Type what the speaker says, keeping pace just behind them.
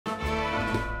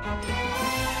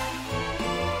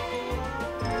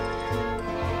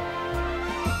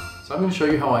So I'm going to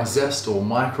show you how I zest or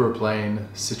microplane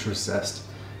citrus zest.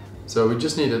 So we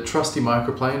just need a trusty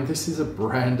microplane. This is a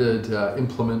branded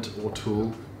implement or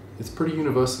tool. It's pretty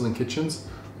universal in kitchens,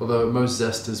 although most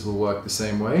zesters will work the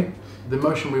same way. The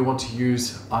motion we want to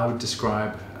use, I would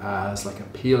describe as like a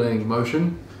peeling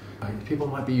motion. People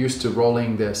might be used to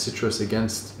rolling their citrus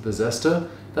against the zester.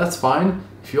 That's fine.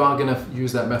 If you are going to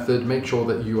use that method, make sure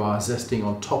that you are zesting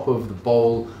on top of the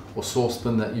bowl or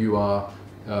saucepan that you are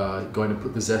going to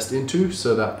put the zest into,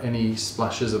 so that any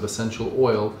splashes of essential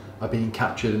oil are being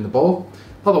captured in the bowl.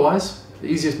 Otherwise, the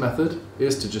easiest method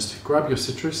is to just grab your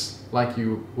citrus like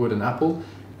you would an apple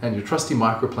and your trusty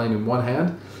microplane in one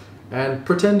hand and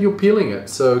pretend you're peeling it.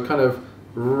 So kind of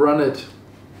run it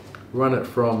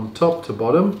from top to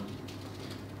bottom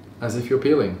as if you're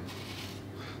peeling.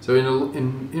 So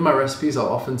in my recipes, I'll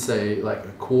often say like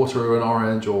a quarter of an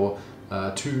orange or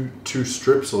two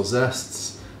strips or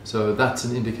zests. So that's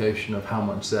an indication of how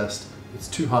much zest. It's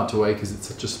too hard to weigh because it's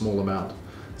such a small amount.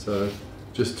 So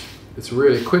it's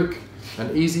really quick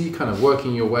and easy, kind of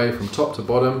working your way from top to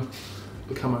bottom.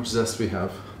 Look how much zest we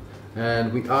have.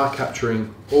 And we are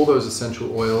capturing all those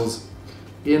essential oils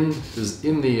in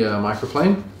the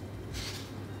microplane.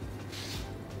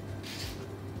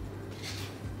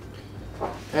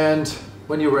 And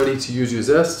when you're ready to use your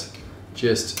zest,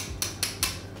 just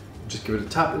give it a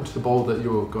tap into the bowl that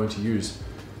you're going to use.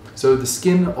 So the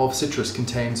skin of citrus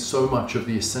contains so much of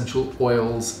the essential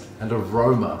oils and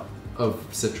aroma of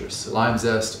citrus. Lime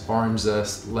zest, orange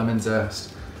zest, lemon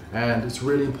zest, and it's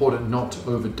really important not to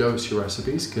overdose your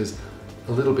recipes because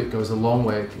a little bit goes a long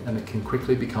way and it can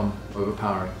quickly become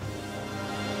overpowering.